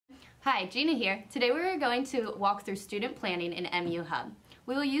Hi, Gina here. Today we are going to walk through student planning in MUHUB.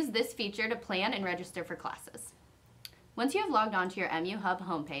 We will use this feature to plan and register for classes. Once you have logged on to your MUHUB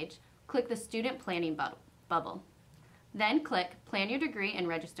homepage, click the Student Planning bubble. Then click Plan Your Degree and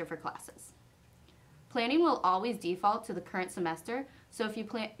Register for Classes. Planning will always default to the current semester, so if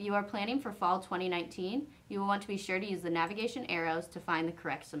you are planning for fall 2019, you will want to be sure to use the navigation arrows to find the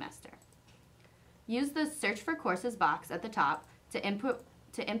correct semester. Use the Search for Courses box at the top to input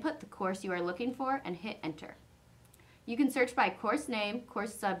the course you are looking for and hit Enter. You can search by course name,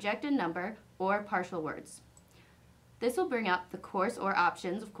 course subject and number, or partial words. This will bring up the course or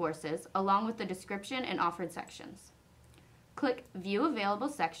options of courses along with the description and offered sections. Click View Available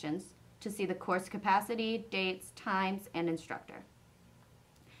Sections to see the course capacity, dates, times, and instructor.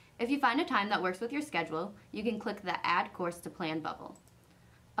 If you find a time that works with your schedule, you can click the Add Course to Plan bubble.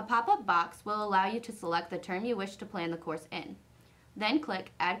 A pop-up box will allow you to select the term you wish to plan the course in. Then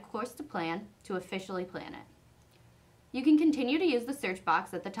click Add Course to Plan to officially plan it. You can continue to use the search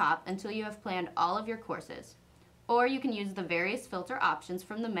box at the top until you have planned all of your courses, or you can use the various filter options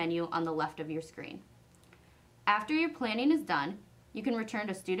from the menu on the left of your screen. After your planning is done, you can return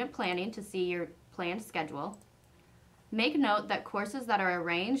to Student Planning to see your planned schedule. Make note that courses that are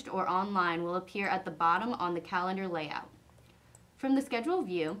arranged or online will appear at the bottom on the calendar layout. From the schedule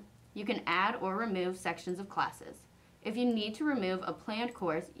view, you can add or remove sections of classes. If you need to remove a planned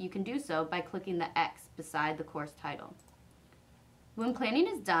course, you can do so by clicking the X beside the course title. When planning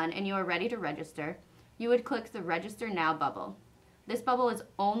is done and you are ready to register, you would click the Register Now bubble. This bubble is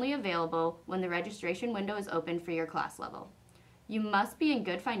only available when the registration window is open for your class level. You must be in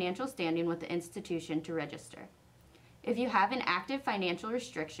good financial standing with the institution to register. If you have an active financial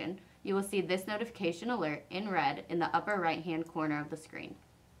restriction, you will see this notification alert in red in the upper right-hand corner of the screen.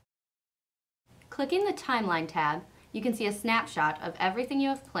 Clicking the Timeline tab, you can see a snapshot of everything you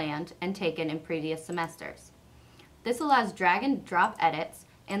have planned and taken in previous semesters. This allows drag and drop edits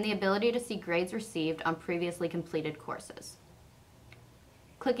and the ability to see grades received on previously completed courses.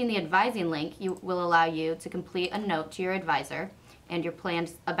 Clicking the Advising link will allow you to complete a note to your advisor and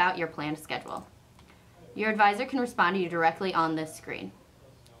about your planned schedule. Your advisor can respond to you directly on this screen.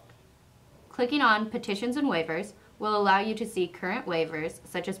 Clicking on Petitions and Waivers will allow you to see current waivers,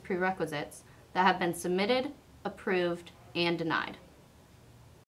 such as prerequisites, that have been submitted, approved, and denied.